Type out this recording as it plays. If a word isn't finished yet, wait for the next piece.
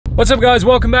What's up guys,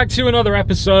 welcome back to another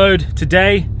episode.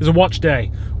 Today is a watch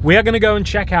day. We are going to go and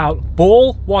check out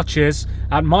ball watches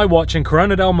at MyWatch in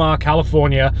Corona del Mar,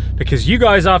 California, because you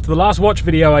guys after the last watch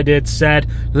video I did said,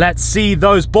 let's see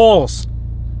those balls.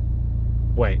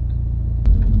 Wait.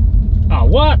 Oh,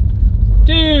 what?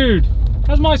 Dude,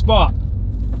 that's my spot.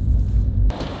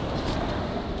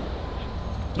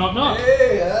 Knock knock.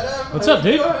 Hey Adam. What's up,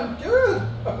 dude? Good.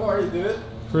 How are you, dude?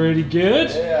 Pretty good.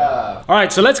 Yeah. All right,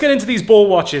 so let's get into these ball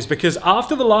watches, because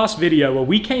after the last video where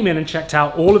we came in and checked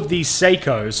out all of these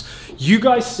Seikos, you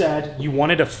guys said you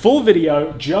wanted a full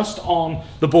video just on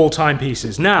the ball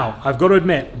timepieces. Now, I've got to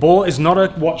admit, Ball is not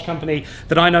a watch company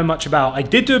that I know much about. I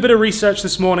did do a bit of research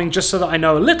this morning just so that I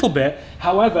know a little bit.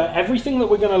 However, everything that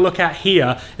we're going to look at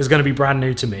here is going to be brand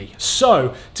new to me.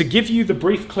 So, to give you the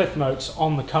brief cliff notes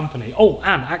on the company. Oh,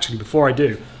 and actually, before I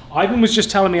do, Ivan was just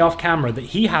telling me off camera that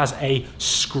he has a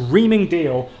screaming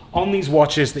deal on these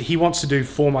watches that he wants to do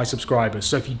for my subscribers.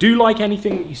 So if you do like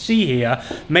anything that you see here,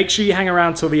 make sure you hang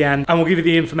around till the end and we'll give you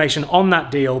the information on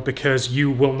that deal because you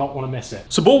will not want to miss it.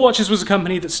 So Ball Watches was a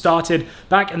company that started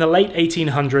back in the late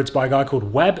 1800s by a guy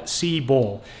called Webb C.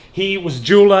 Ball. He was a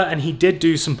jeweler and he did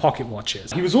do some pocket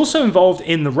watches. He was also involved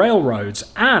in the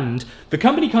railroads, and the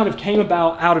company kind of came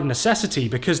about out of necessity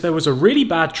because there was a really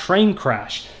bad train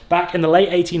crash back in the late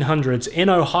 1800s in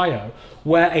Ohio,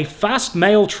 where a fast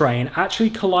mail train actually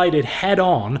collided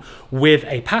head-on with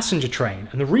a passenger train.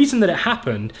 And the reason that it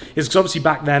happened is because obviously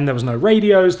back then there was no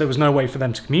radios, there was no way for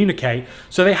them to communicate,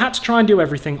 so they had to try and do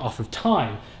everything off of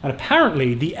time. And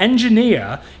apparently the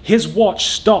engineer, his watch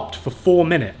stopped for 4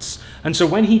 minutes. And so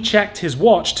when he checked his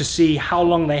watch to see how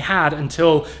long they had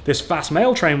until this fast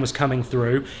mail train was coming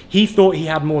through, he thought he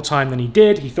had more time than he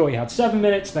did. He thought he had 7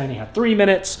 minutes, then he had 3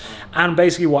 minutes. And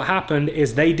basically what happened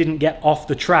is they didn't get off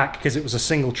the track because it was a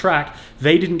single track.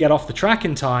 They didn't get off the track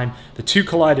in time. The two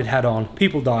collided head on.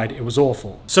 People died. It was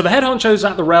awful. So the head honchos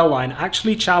at the rail line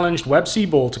actually challenged Webb C.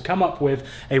 Ball to come up with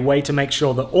a way to make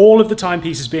sure that all of the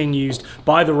timepieces being used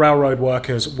by the railroad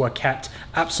workers were kept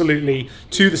absolutely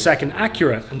to the second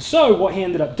accurate. And so what he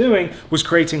ended up doing was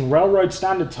creating railroad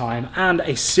standard time and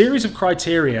a series of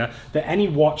criteria that any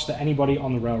watch that anybody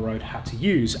on the railroad had to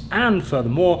use. And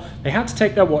furthermore, they had to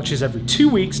take their watches every 2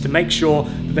 weeks to make sure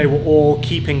that they were all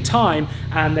keeping time,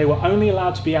 and they were only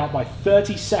allowed to be out by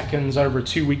 30 seconds over a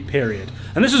 2-week period.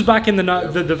 And this was back in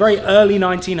the very early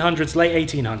 1900s, late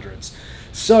 1800s.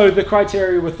 So the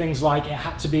criteria were things like it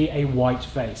had to be a white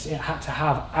face, it had to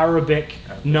have Arabic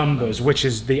numbers, which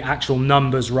is the actual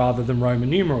numbers rather than Roman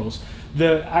numerals.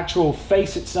 The actual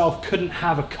face itself couldn't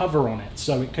have a cover on it,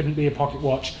 so it couldn't be a pocket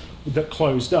watch that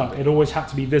closed up. It always had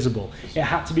to be visible. It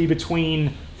had to be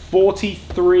between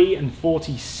 43 and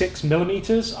 46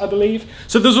 millimeters, I believe.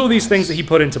 So there's all these things that he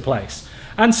put into place.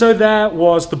 And so there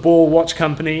was the Ball Watch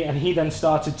Company, and he then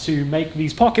started to make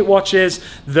these pocket watches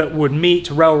that would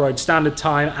meet railroad standard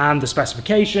time and the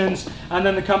specifications. And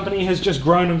then the company has just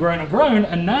grown and grown and grown,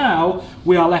 and now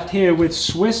we are left here with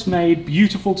Swiss-made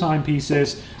beautiful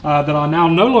timepieces that are now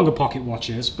no longer pocket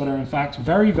watches, but are in fact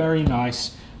very, very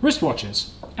nice wristwatches.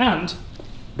 And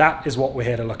that is what we're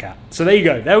here to look at. So there you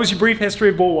go. There was your brief history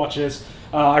of ball watches.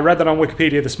 I read that on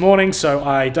Wikipedia this morning, so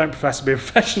I don't profess to be a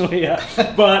professional here,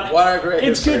 but what a great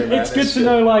it's history, good. It's good to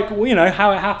know, like, you know,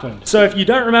 how it happened. So if you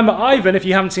don't remember Ivan, if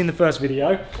you haven't seen the first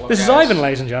video, this is Ivan,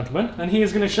 ladies and gentlemen, and he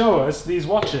is going to show us these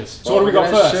watches. So what do we got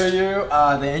first? I'm going to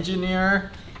show you the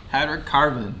engineer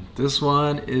Hydrocarbon. This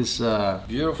one is a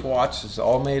beautiful watch. It's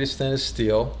all made of stainless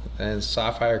steel and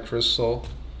sapphire crystal.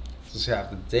 This have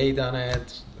the date on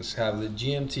it. This have the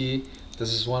GMT.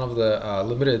 This is one of the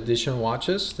limited edition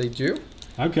watches they do.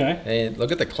 Okay. And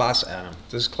look at the class, Adam.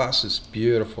 This class is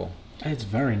beautiful. It's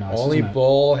very nice. Only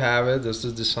Ball have it. This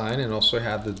is the design, and also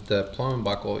have the plummet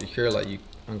buckle here, like you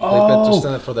unclip it to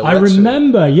stand it for the wetsuit. I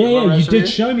remember. Yeah, you did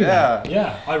show me that.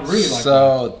 Yeah, I really like that.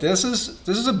 So this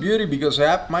is a beauty because they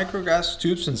have micro gas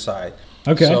tubes inside.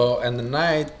 Okay. So in the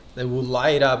night they will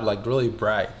light up like really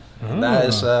bright. And that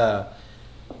is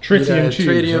tritium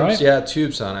tubes, right? Yeah,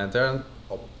 tubes on it. They're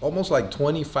almost like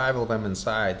 25 of them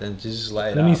inside, and just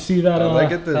light up. Let me see that.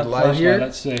 Look at the light here.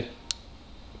 Let's see.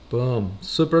 Boom.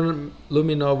 Super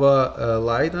luminova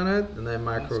light on it, and then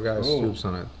micro gas tubes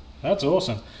on it. That's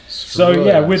awesome. So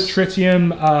yeah, with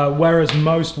tritium, whereas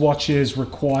most watches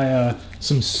require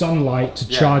some sunlight to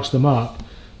charge them up,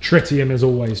 tritium is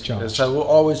always charged. So we'll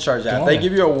always charge that. They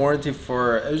give you a warranty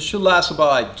for, it should last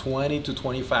about like 20 to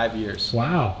 25 years.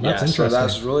 Wow, that's interesting. So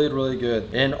that's really, really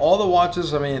good. And all the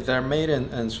watches, I mean, they're made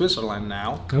in Switzerland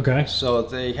now. Okay. So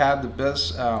they have the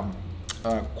best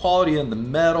quality in the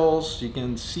metals. You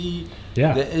can see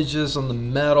Yeah. the edges on the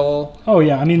metal. Oh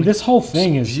yeah, I mean this whole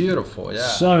thing is beautiful. Yeah.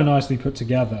 So nicely put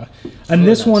together. And Really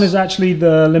this one nice. is actually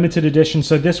the limited edition.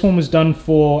 So this one was done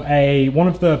for one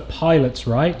of the pilots,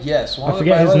 right? Yes. I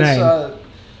forget his name.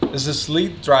 Is the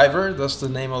Sled driver? That's the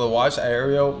name of the watch.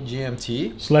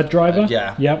 AeroGMT. Sled driver.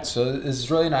 Yeah. Yep. So it's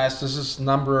really nice. This is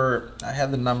number. I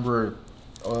had the number.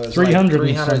 300 like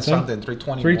 300 something.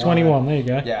 321. 321. There you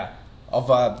go. Yeah. Of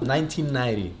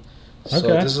 1990. So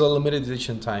Okay. this is a limited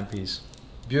edition timepiece.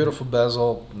 Beautiful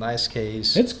bezel, nice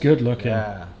case. It's good looking.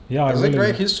 Yeah. Yeah, There's really a great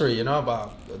like- history, you know,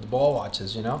 about the ball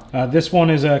watches, you know. This one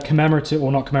is a commemorative, or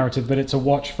not commemorative, but it's a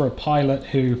watch for a pilot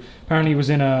who apparently was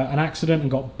in an accident and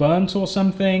got burnt or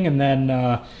something, and then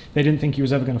they didn't think he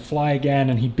was ever going to fly again,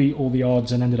 and he beat all the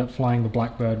odds and ended up flying the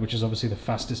Blackbird, which is obviously the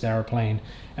fastest aeroplane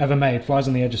ever made, flies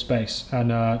on the edge of space.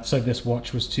 And so this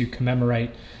watch was to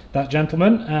commemorate that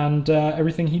gentleman and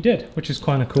everything he did, which is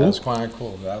kind of cool. That's quite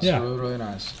cool. That's Yeah. really, really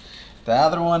nice. The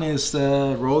other one is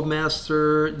the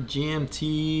Roadmaster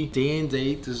GMT day and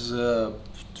date. This is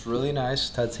really nice,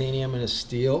 titanium and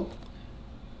steel.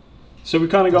 So we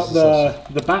kind of got This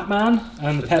is the Batman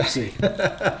and the Pepsi.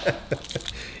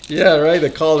 Yeah, right. The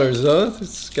colors, huh?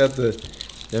 It's got the.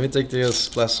 Let me take this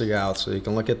plastic out so you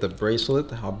can look at the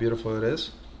bracelet. How beautiful it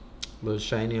is. A little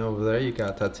shiny over there. You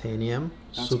got titanium,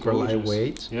 That's super gorgeous.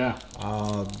 lightweight. Yeah.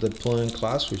 The plug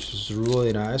class, which is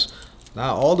really nice.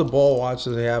 Now all the ball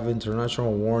watches, they have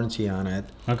international warranty on it.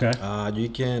 Okay. You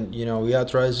can, you know, we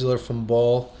authorize dealer from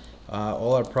Ball.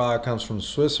 All our product comes from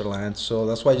Switzerland, so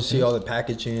that's why you see all the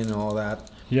packaging and all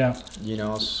that. Yeah. You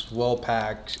know, it's well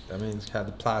packed. I mean, it's got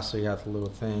the plastic, got the little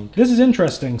thing. This is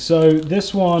interesting. So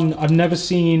this one, I've never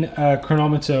seen a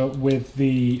chronometer with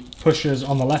the pushers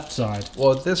on the left side.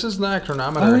 Well, this is not a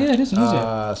chronometer. Oh yeah, it isn't, is it?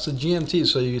 It's a GMT,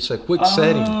 so it's a quick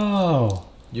setting. Oh.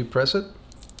 You press it.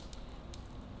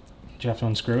 Do you have to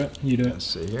unscrew it? You do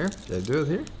Let's it. see here. Did I do it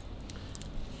here?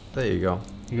 There you go.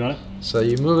 You got it? So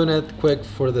you're moving it quick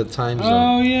for the time zone.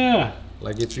 Oh yeah.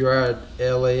 Like if you're at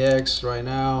LAX right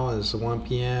now, and it's 1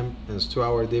 p.m. and it's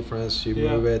 2-hour difference, you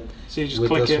Yeah. move it. So you just with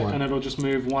click this it one. and it'll just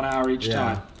move 1 hour each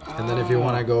time. And then if you Oh.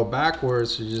 want to go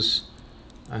backwards, you just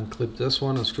unclip this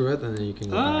one, unscrew it, and then you can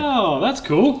go back. Oh, that's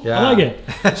cool. Yeah. I like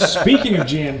it. Speaking of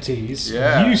GMTs,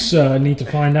 Yeah. you, sir, need to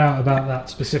find out about that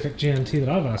specific GMT that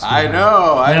I've asked you I about.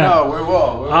 know, I Yeah. know. We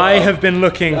will. I have been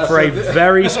looking That's for a what-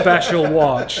 very special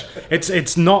watch.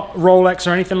 It's not Rolex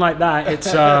or anything like that.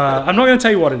 It's I'm not going to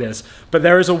tell you what it is, but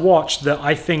there is a watch that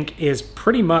I think is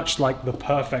pretty much like the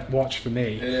perfect watch for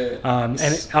me.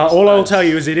 All I'll tell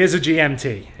you is it is a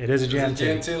GMT. It is a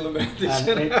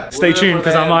GMT. Stay tuned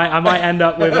because I might end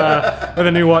up with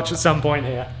a new watch at some point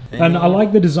here. And I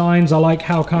like the designs. I like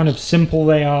how kind of simple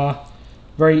they are.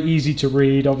 Very easy to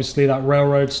read. Obviously that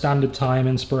railroad standard time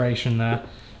inspiration there.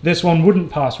 This one wouldn't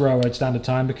pass railroad standard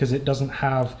time because it doesn't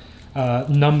have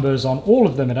numbers on all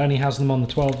of them. It only has them on the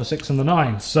 12, the 6 and the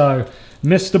 9. So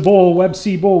Mr. Ball, Webb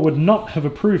C. Ball would not have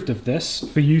approved of this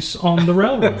for use on the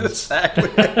railroads. Exactly.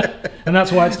 And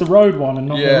that's why it's the road one and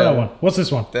not the rail one. What's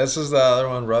this one? This is the other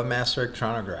one, Roadmaster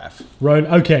Chronograph. Road.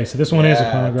 Okay, so this one is a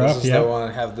chronograph. This is Yeah. the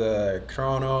one have the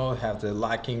chrono, have the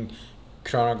locking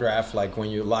chronograph, like when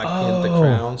you lock in the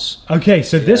crowns. Okay,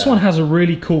 so this Yeah. one has a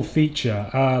really cool feature.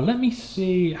 Let me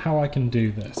see how I can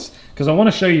do this because I want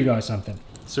to show you guys something.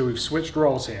 So we've switched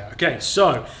roles here. Okay,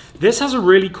 so this has a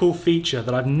really cool feature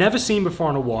that I've never seen before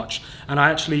on a watch, and I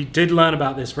actually did learn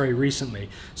about this very recently.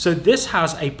 So this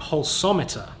has a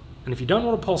pulsometer, and if you don't know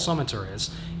what a pulsometer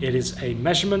is, it is a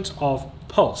measurement of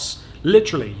pulse,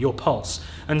 literally your pulse.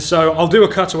 And so I'll do a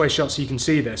cutaway shot so you can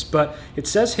see this, but it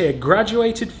says here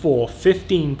graduated for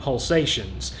 15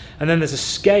 pulsations, and then there's a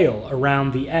scale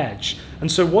around the edge.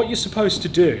 And so what you're supposed to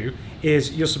do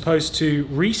is you're supposed to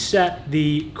reset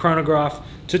the chronograph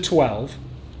to 12,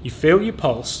 you feel your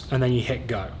pulse, and then you hit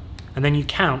go. And then you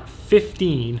count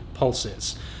 15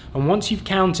 pulses. And once you've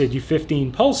counted your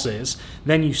 15 pulses,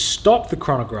 then you stop the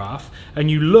chronograph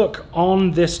and you look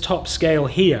on this top scale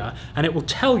here, and it will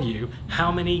tell you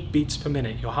how many beats per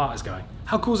minute your heart is going.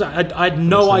 How cool is that? I had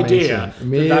no That's idea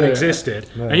amazing. that existed.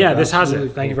 No, And yeah, this that's has really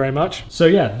it. Thank you cool. very much. So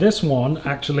yeah, this one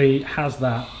actually has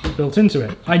that built into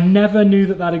it. I never knew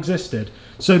that that existed.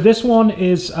 So this one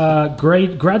is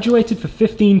graduated for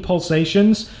 15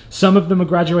 pulsations. Some of them are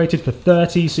graduated for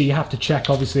 30, so you have to check,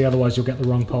 obviously, otherwise you'll get the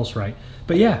wrong pulse rate.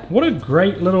 But yeah, what a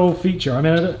great little feature. I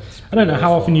mean, I don't know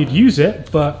how often you'd use it,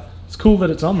 but it's cool that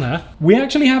it's on there. We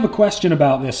actually have a question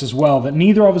about this as well that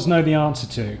neither of us know the answer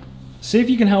to. See if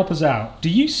you can help us out. Do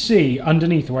you see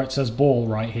underneath where it says ball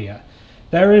right here?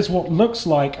 There is what looks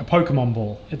like a Pokemon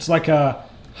ball. It's like a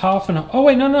half and... Oh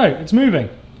wait, no, it's moving.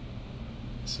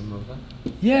 Some movement.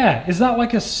 Yeah, is that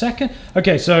like a second?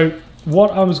 Okay, so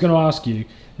what I was going to ask you,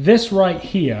 this right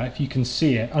here, if you can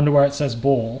see it, under where it says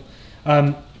ball,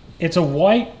 it's a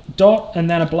white dot and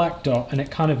then a black dot, and it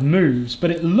kind of moves,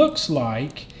 but it looks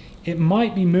like it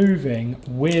might be moving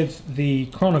with the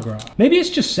chronograph. Maybe it's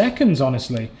just seconds,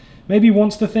 honestly. Maybe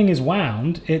once the thing is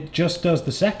wound, it just does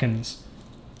the seconds.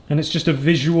 And it's just a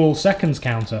visual seconds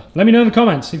counter. Let me know in the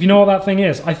comments if you know what that thing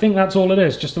is. I think that's all it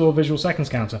is, just a little visual seconds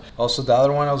counter. Also, the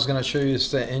other one I was gonna show you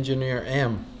is the Engineer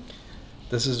M.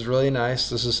 This is really nice.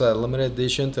 This is a limited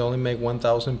edition. They only make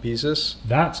 1,000 pieces.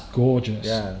 That's gorgeous.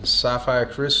 Yeah, sapphire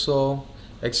crystal,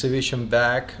 exhibition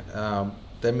back.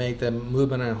 They make the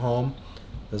movement at home.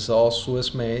 This is all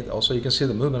Swiss made. Also, you can see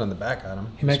the movement on the back,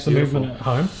 Adam. He makes the movement at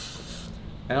home.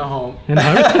 And at home. In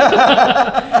home?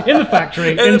 In the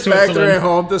factory, in the factory, at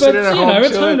home. They're sitting at home. You know,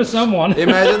 it's home to someone.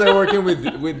 Imagine they're working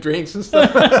with drinks and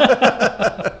stuff.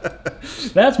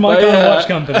 That's my kind of watch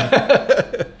company.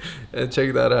 And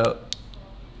check that out.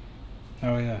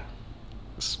 Oh yeah.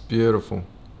 It's beautiful.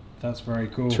 That's very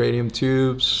cool. Tritium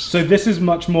tubes. So this is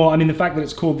much more, I mean, the fact that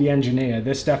it's called the Engineer,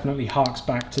 this definitely harks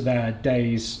back to their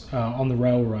days on the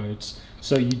railroads.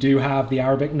 So you do have the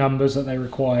Arabic numbers that they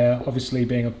require. Obviously,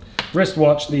 being a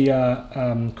wristwatch,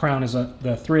 the crown is at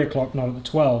the 3 o'clock, not at the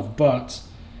 12, but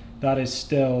that is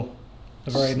still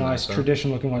a very nice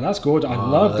traditional looking watch. That's good. I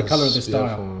love the color of this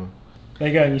dial. There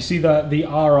you go, and you see the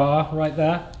RR right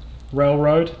there,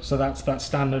 railroad. So that's that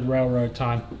standard railroad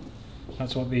time.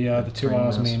 That's what the two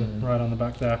R's mean right on the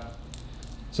back there.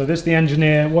 So this the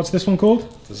Engineer. What's this one called?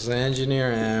 This is the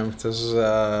Engineer M. This is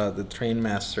the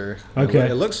Trainmaster. Okay.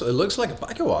 It looks like a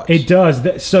pocket watch. It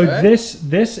does. So right?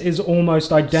 this is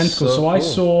almost identical. So cool. I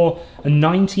saw a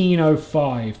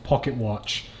 1905 pocket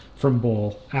watch from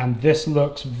Ball, and this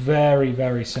looks very,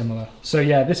 very similar. So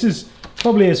yeah, this is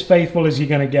probably as faithful as you're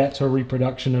going to get to a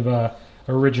reproduction of a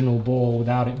original Ball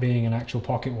without it being an actual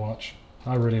pocket watch.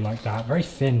 I really like that. Very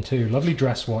thin too. Lovely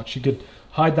dress watch. You could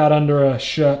hide that under a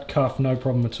shirt cuff, no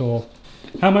problem at all.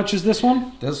 How much is this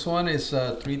one? This one is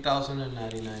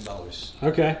 $3,099.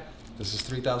 Okay. This is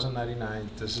 $3,099.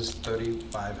 This is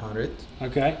 $3,500.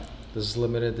 Okay. This is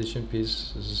limited edition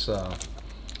piece. This is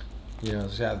you know,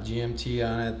 you have GMT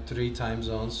on it, 3 time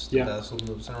zones. Yeah. The bezel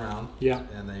moves around. Yeah.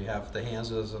 And then you have the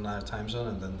hands as another time zone,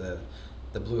 and then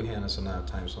the blue hand is another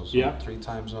time zone. So yeah. 3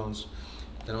 time zones.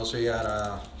 Then also you got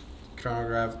a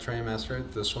Chronograph Trainmaster.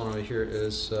 This one over here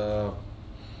is the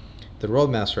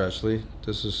Roadmaster. Actually,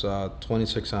 this is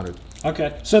 2,600.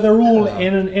 Okay, so they're all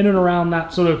in and around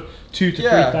that sort of 2,000 to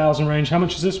 3,000 range. How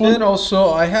much is this one? And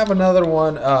also, I have another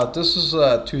one. This is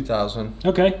 2,000.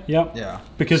 Okay, yep. Yeah.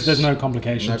 Because there's no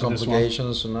complications. No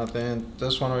complications or nothing.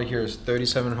 This one over here is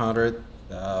 3,700.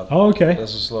 Oh, okay.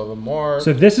 This is a little bit more.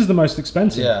 So this is the most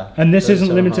expensive. Yeah. And this isn't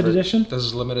limited edition? This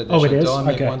is limited edition. Oh, it is? They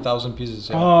only okay. make 1,000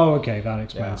 pieces. Yeah. Oh, okay. That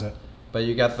explains it. But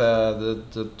you got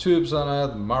the tubes on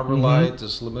it, marble light,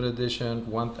 this limited edition,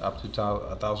 up to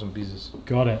 1,000 pieces.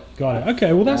 Got it.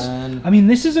 Okay, well that's, I mean,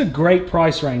 this is a great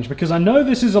price range because I know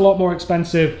this is a lot more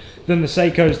expensive than the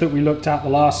Seikos that we looked at the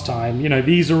last time. You know,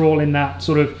 these are all in that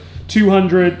sort of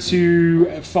 200 to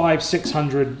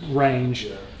 500-600 range.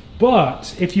 Yeah.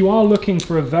 But if you are looking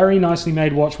for a very nicely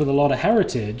made watch with a lot of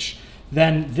heritage,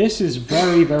 then this is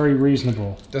very, very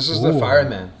reasonable. This is the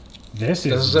Fireman. This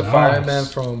is a nice. Fireman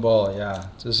from Ball, yeah.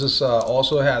 This is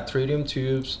also had tritium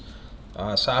tubes,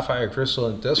 sapphire crystal,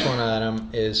 and this one, Adam,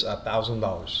 is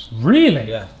 $1,000. Really?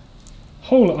 Yeah.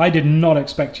 I did not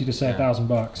expect you to say $1,000.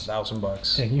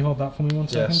 $1,000. Yeah, can you hold that for me 1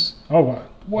 second? Yes. Oh wow!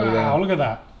 Wow! Look at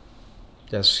that.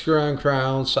 Yeah, Huron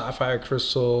crown, sapphire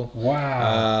crystal.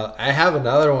 Wow. I have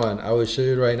another one. I will show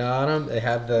you right now, Adam. They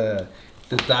have the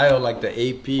dial like the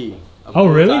AP. Oh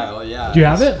really? Dial. Yeah. Do you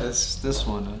have it? This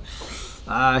one.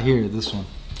 Here, this one.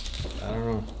 I don't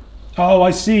know. Oh,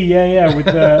 I see. Yeah, with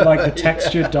the like the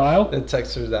textured dial. The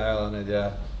textured dial on it,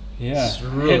 yeah. Yeah. It's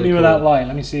really Hit me with that light.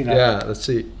 Let me see that. Yeah, let's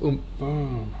see.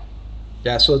 Boom.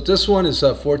 Yeah, so this one is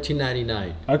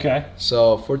 $14.99. Okay.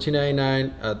 So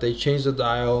 $14.99. They changed the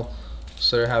dial,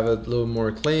 so they have it a little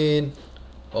more clean,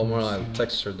 or more like a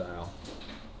textured dial.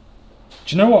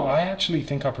 Do you know what? I actually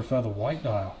think I prefer the white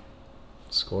dial.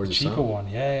 It's gorgeous. The cheaper one.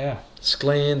 Yeah. It's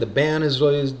clean. The band is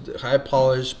really high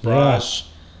polished brush.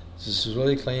 This is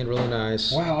really clean, really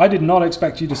nice. Wow, I did not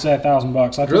expect you to say $1,000. I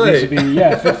thought really? This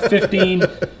would be 15.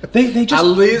 They just at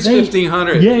least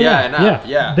 1,500.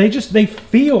 Yeah. They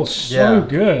feel so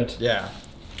good. Yeah.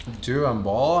 Dude, on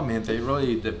Ball, I mean,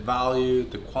 the value,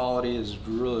 the quality is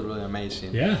really, really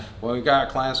amazing. Yeah. When we got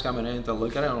clients coming in to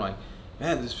look at it, I'm like,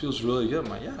 man, this feels really good.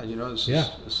 I'm like,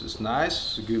 this is nice.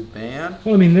 It's a good band.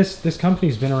 Well, I mean, this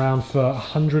company's been around for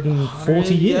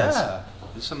 140 years. Yeah.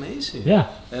 it's amazing. Yeah.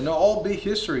 And all big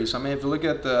histories. I mean, if you look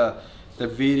at the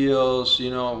videos, you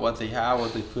know, what they have,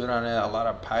 what they put on it, a lot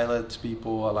of pilots,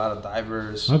 people, a lot of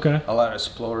divers, a lot of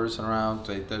explorers around.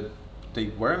 They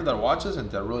wear their watches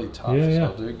and they're really tough. Yeah,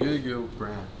 so they're a good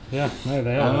brand. Yeah, no,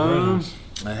 they are. Very nice.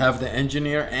 I have the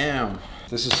Engineer AM.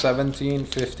 This is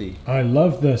 1750. I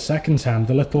love the second hand,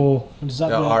 the little, what is that?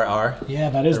 The RR. Yeah,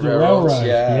 that is the railroads,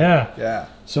 railroad. Yeah.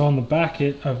 So on the back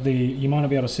of the, you might not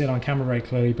be able to see it on camera very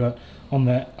clearly, but on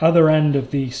the other end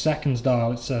of the seconds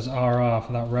dial, it says RR for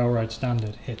that railroad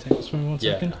standard. Here, take this one 1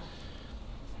 second.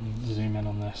 Zoom in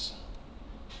on this.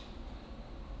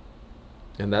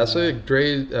 And that's a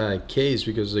great case,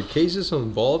 because the cases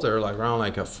involved are like around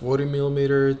like a 40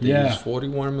 millimeter. They use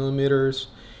 41 millimeters,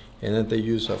 and then they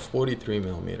use a 43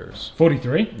 millimeters.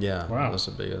 43? Yeah. Wow. That's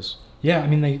the biggest. Yeah, I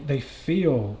mean they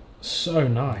feel so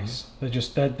nice. They're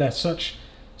such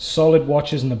solid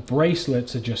watches, and the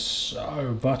bracelets are just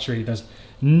so buttery. There's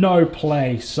no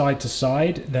play side to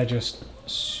side. They're just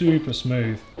super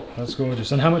smooth. That's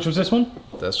gorgeous. And how much was this one?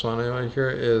 This one right here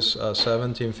is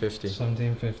 1750.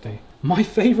 1750. My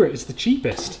favorite is the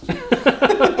cheapest.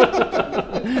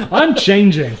 I'm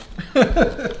changing.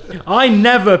 I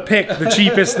never pick the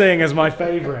cheapest thing as my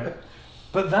favorite,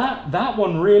 but that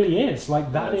one really is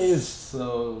like that. That's is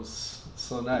so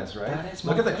nice, right? That is.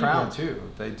 Look at the crown too.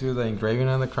 They do the engraving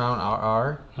on the crown,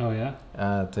 RR. Oh yeah.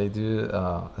 They do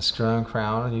a screw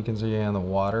crown. You can see it in the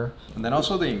water, and then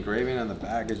also the engraving on the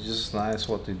back is just nice.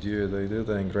 What they do, they do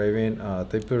the engraving.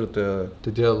 They do a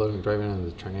little engraving on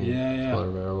the train. Yeah. For the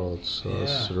railroads. So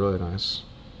it's really nice.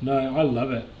 No, I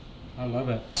love it. I love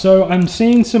it. So I'm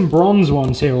seeing some bronze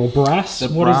ones here, or brass.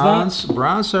 What is that?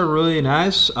 Bronze are really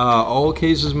nice. All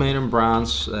cases made in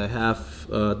bronze. They have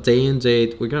day and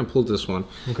date. We're gonna pull this one.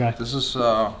 Okay. This is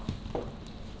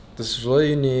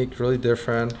really unique, really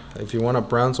different. If you want a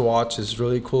bronze watch, it's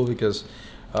really cool because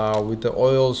with the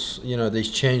oils, you know, they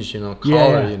change, you know,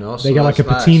 color, you know. So they got like a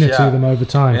patina to them over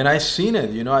time. And I've seen it,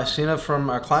 you know, I've seen it from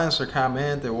our clients that come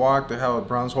in, they walk, they have a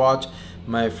bronze watch.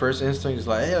 My first instinct is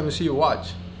like, hey, let me see your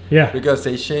watch. Yeah. Because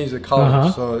they change the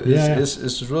color. So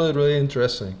it's really, really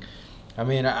interesting. I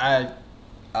mean, I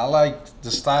like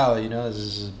the style, you know, this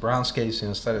is bronze casing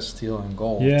instead of steel and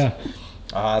gold. Yeah.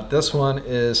 This one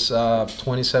is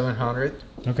 2700.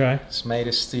 Okay. It's made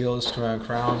of steel, screw and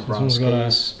crown, bronze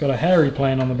case. Got a hairy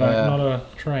plane on the back, not a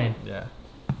train. Yeah.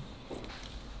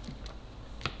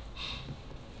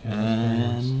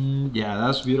 And yeah,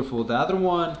 that's beautiful. The other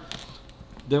one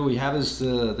that we have is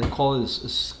they call it a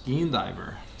skin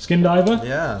diver. Skin diver?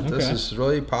 Yeah, this is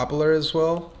really popular as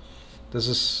well. This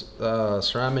is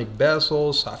ceramic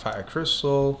bezel, sapphire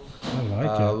crystal. I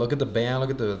like it. Look at the band,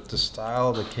 look at the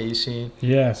style, the casing.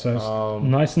 Yeah, so it's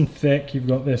nice and thick. You've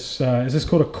got this, is this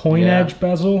called a coin edge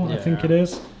bezel? Yeah. I think it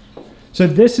is. So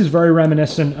this is very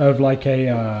reminiscent of like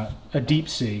a deep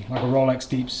sea, like a Rolex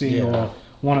deep sea or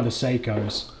one of the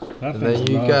Seikos. And then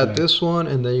you got this one,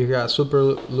 and then you got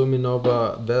super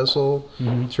luminova bezel,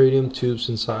 tritium tubes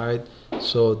inside.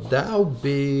 So that would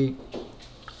be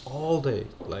all day,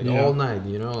 like all night,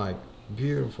 you know, like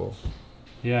beautiful.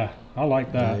 Yeah, I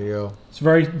like that. There you go. It's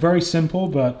very, very simple,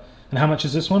 but, and how much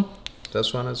is this one?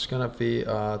 This one is gonna be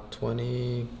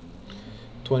 29.50.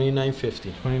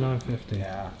 29.50.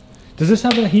 Yeah. Does this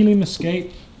have a helium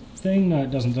escape thing? No,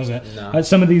 it doesn't, does it? No.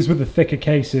 Some of these with the thicker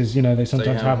cases, you know, they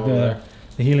sometimes have the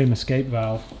helium escape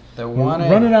valve.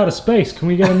 Running out of space. Can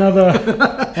we get another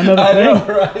another thing? Know,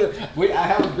 right? I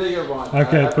have a bigger one.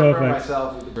 Okay, perfect.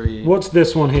 What's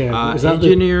this one here? Is that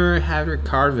Engineer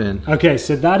Hydrocarbon? Okay,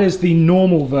 so that is the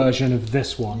normal version of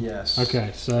this one. Yes.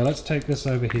 Okay, so let's take this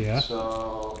over here.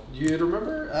 So you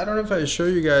remember? I don't know if I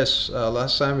showed you guys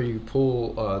last time you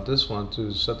pull this one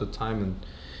to set the time, and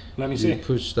let me see.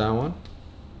 Push that one,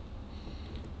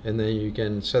 and then you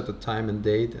can set the time and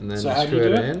date, and then screw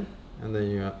it in, and then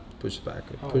you push back.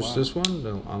 Push this one,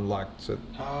 then unlocks it.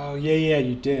 Oh yeah,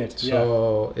 you did.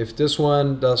 So if this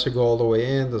one doesn't go all the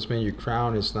way in, does mean your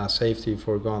crown is not safety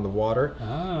for going in the water.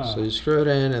 So you screw it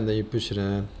in, and then you push it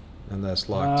in, and that's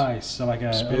locked. Nice. So like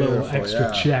a little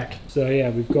extra check. So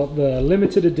yeah, we've got the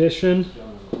limited edition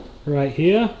right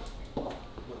here,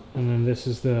 and then this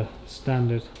is the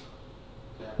standard.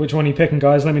 Which one are you picking,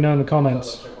 guys? Let me know in the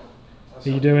comments. Are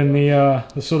you doing the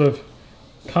sort of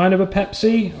kind of a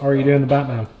Pepsi, or are you doing the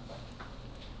Batman?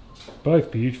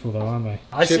 Both beautiful though, aren't they?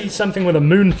 I see something with a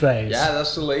moon phase. Yeah,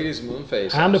 that's the ladies' moon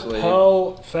phase. And actually. A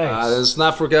pearl face. Let's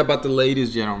not forget about the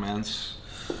ladies, gentlemen.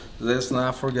 Let's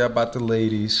not forget about the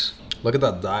ladies. Look at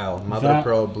that dial, mother of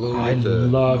pearl blue. I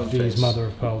love these mother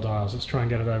of pearl dials. Let's try and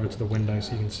get it over to the window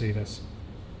so you can see this.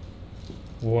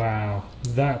 Wow,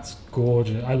 that's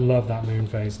gorgeous. I love that moon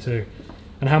phase too.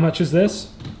 And how much is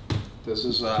this? This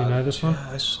is. Do you know this one?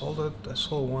 I sold it. I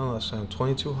sold one last time.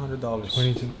 $2,200.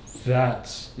 22.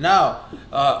 That's. Now,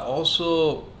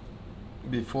 also,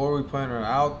 before we point it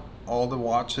out, all the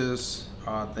watches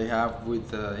they have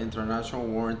with the international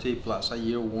warranty plus a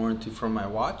year warranty from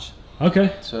MyWatch.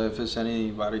 Okay. So if it's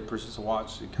anybody purchases a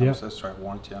watch, it comes as straight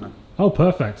warranty on it. Oh,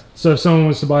 perfect. So if someone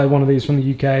was to buy one of these from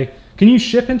the UK, can you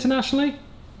ship internationally?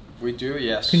 We do,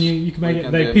 yes. Can you can make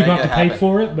it? People have to pay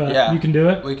for it, but you can do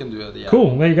it. We can do it. Yeah.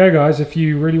 Cool. There you go, guys. If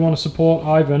you really want to support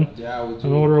Ivan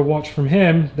and order a watch from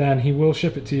him, then he will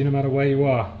ship it to you no matter where you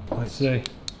are. Let's see.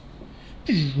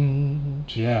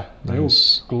 Yeah, they all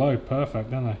glow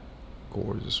perfect, don't they?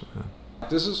 Gorgeous, man.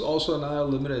 This is also another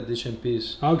limited edition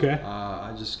piece. Okay.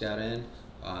 I just got in.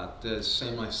 The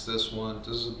same as this one. This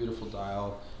is a beautiful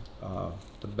dial.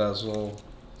 The bezel.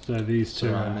 So these two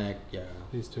ceramic.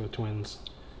 These two are twins.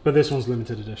 But this one's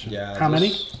limited edition. Yeah. How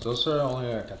many? Those are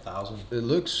only like 1,000.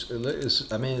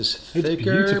 I mean, it's thicker,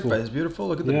 beautiful. but it's beautiful.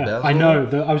 Look at the bezel. I know.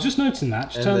 I was just noticing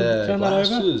that. Just and turn that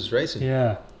over. is racing.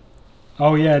 Yeah.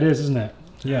 Oh yeah, it is, isn't it?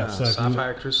 Yeah. So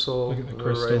sapphire crystal. Look at the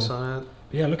crystal race on it.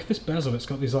 Yeah, look at this bezel. It's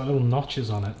got these like little notches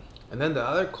on it. And then the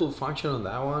other cool function on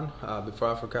that one, before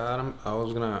I forgot them, I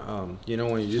was gonna, you know,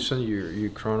 when you're using your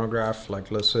chronograph,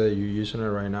 like let's say you're using it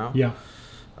right now. Yeah.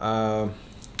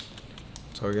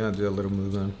 So we're gonna do a little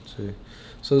movement. See,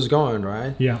 so it's going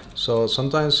right. Yeah. So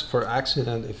sometimes for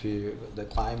accident, if the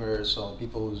climbers or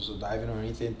people who's diving or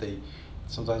anything,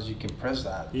 sometimes you can press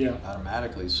that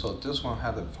automatically. So this one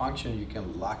had the function you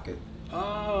can lock it.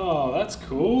 Oh, that's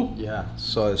cool. Yeah,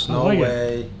 so it's no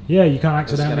way. Yeah, you can't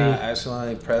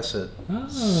accidentally press it. Oh.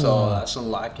 So that's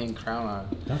unlocking crown on.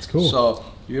 That's cool. So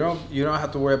you don't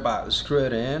have to worry about screw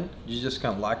it in. You just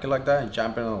can lock it like that and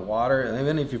jump in the water. And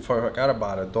even if you forgot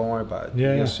about it, don't worry about it.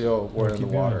 Yeah, you can still wear in the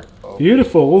water.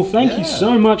 Beautiful. Well, thank you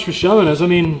so much for showing us. I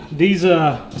mean, these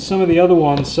are some of the other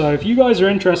ones. So if you guys are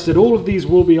interested, all of these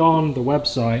will be on the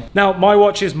website. Now,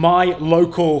 MyWatch is my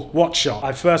local watch shop.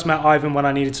 I first met Ivan when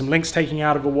I needed some links taking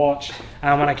out of a watch.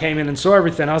 And when I came in and saw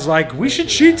everything, I was like, we should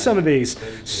shoot some of these.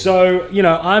 So, you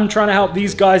know, I'm trying to help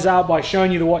these guys out by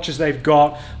showing you the watches they've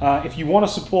got. If you want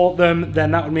to support them,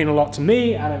 then that would mean a lot to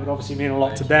me, and it would obviously mean a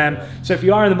lot to them. So if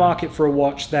you are in the market for a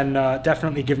watch, then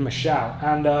definitely give them a shout.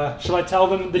 And shall I tell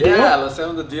them the deal? Yeah, let's tell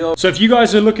them the deal. So if you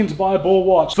guys are looking to buy a ball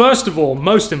watch, first of all,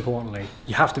 most importantly,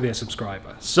 you have to be a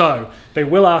subscriber. So they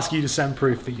will ask you to send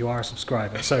proof that you are a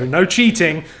subscriber. So no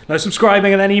cheating, no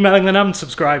subscribing and then emailing and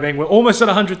unsubscribing. We're almost at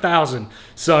 100,000.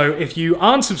 So if you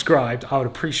aren't subscribed, I would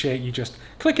appreciate you just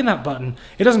clicking that button.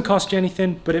 It doesn't cost you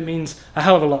anything, but it means a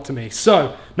hell of a lot to me.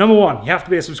 So number one, you have to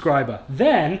be a subscriber.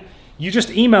 Then you just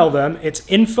email them. It's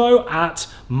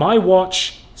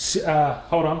info@mywatch.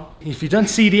 Hold on. If you'd done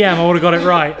CDM, I would have got it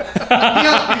right.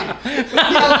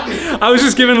 I was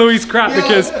just giving Luis crap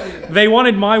because they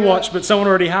wanted MyWatch, but someone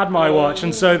already had MyWatch,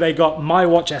 and so they got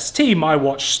MyWatch ST,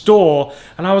 MyWatch Store,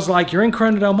 and I was like, you're in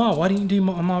Corona Del Mar, why didn't you do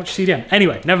MyWatch CDM?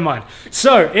 Anyway, never mind.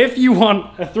 So if you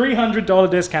want a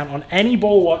 $300 discount on any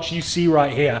ball watch you see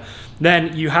right here,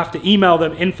 then you have to email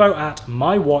them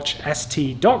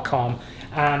info@mywatchst.com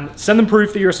and send them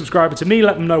proof that you're a subscriber to me,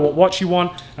 let them know what watch you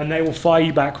want, and they will fire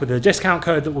you back with a discount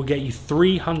code that will get you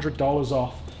 $300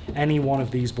 off any one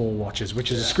of these ball watches, which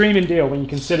is a screaming deal when you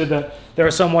consider that there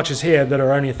are some watches here that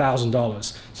are only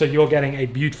 $1,000. So you're getting a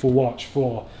beautiful watch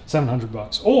for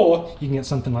 $700. Or you can get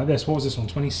something like this. What was this one,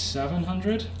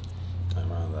 2,700?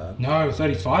 Around that. No,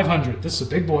 3,500. This is a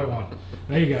big boy one.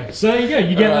 There you go. So there you go.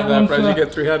 You get that one for... You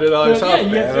get $300 off,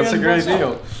 man. That's a great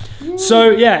deal. So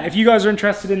yeah, if you guys are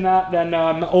interested in that, then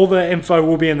all the info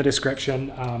will be in the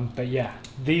description. But yeah,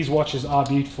 these watches are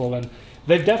beautiful, and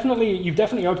you've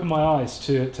definitely opened my eyes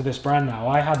to this brand now.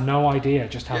 I had no idea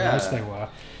just how nice they were.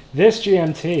 This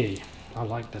GMT, I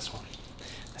like this one.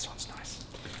 This one's nice.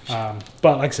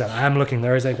 But like I said, I am looking.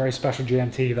 There is a very special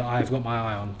GMT that I've got my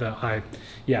eye on.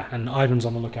 And Ivan's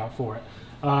on the lookout for it.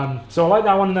 So I like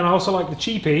that one, and then I also like the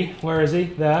cheapie. Where is he?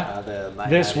 There.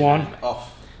 This one. Oh.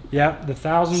 Yeah, the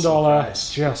 $1,000.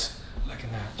 Nice. Just look at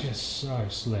that, just so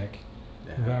slick.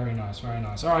 Yeah. Very nice, very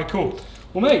nice. All right, cool.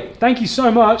 Well, mate, thank you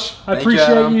so much. I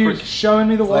appreciate you showing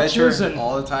me the watches. And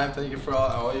all the time. Thank you for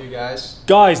all you guys.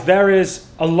 Guys, there is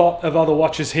a lot of other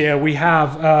watches here. We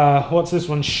have, what's this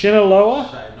one? Shinola?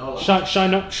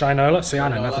 Shinola. See, I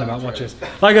know nothing about watches.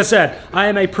 Like I said, I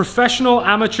am a professional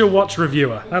amateur watch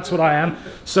reviewer. That's what I am.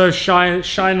 So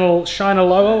Shinola.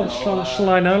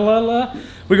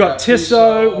 We got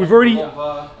Tissot. We've already...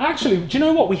 Actually, do you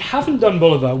know what? We haven't done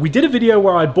Bolivar. We did a video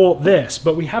where I bought this,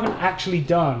 but we haven't actually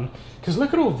done Because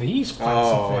look at all these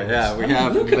fancy things. Yeah, we I mean,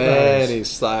 have look at many those.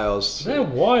 styles. They're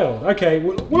wild. Okay,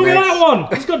 well, look at that one.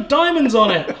 It's got diamonds on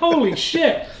it. Holy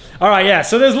shit. All right, yeah,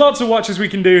 so there's lots of watches we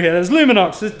can do here. There's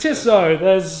Luminox, there's Tissot,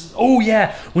 there's... Oh,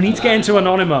 yeah, we need to get into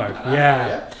Anonymo.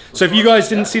 Yeah. So if you guys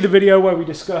didn't see the video where we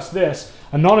discussed this,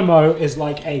 Anonymo is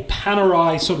like a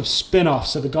Panerai sort of spin-off.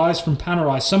 So the guys from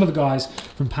Panerai, some of the guys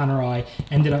from Panerai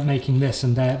ended up making this,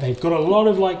 and they've got a lot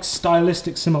of like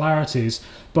stylistic similarities,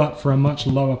 but for a much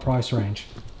lower price range.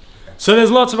 So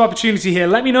there's lots of opportunity here.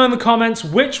 Let me know in the comments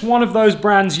which one of those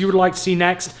brands you would like to see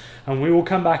next, and we will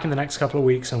come back in the next couple of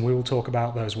weeks and we will talk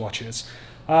about those watches.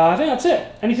 I think that's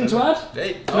it. Anything to add?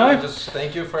 Hey, No? just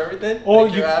thank you for everything. Or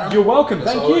Thank you, Adam. you're welcome. As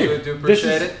Thank always, you. We do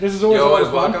appreciate it. This is always You're a lot always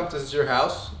of fun. welcome. This is your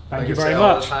house. Thank Like you I very say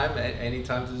all much. the time,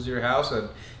 anytime this is your house, and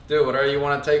do whatever you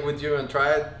want to take with you and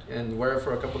try it and wear it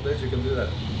for a couple of days. You can do that.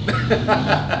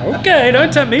 Okay,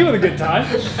 don't tempt me with a good time.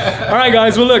 All right,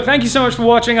 guys. Well, look, thank you so much for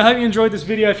watching. I hope you enjoyed this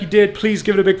video. If you did, please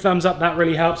give it a big thumbs up. That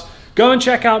really helps. Go and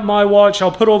check out MyWatch.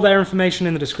 I'll put all their information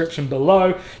in the description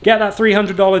below. Get that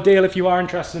 $300 deal if you are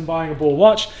interested in buying a ball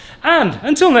watch. And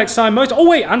until next time,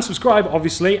 and subscribe,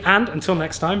 obviously. And until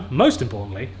next time, most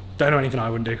importantly, don't know anything I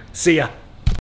wouldn't do. See ya.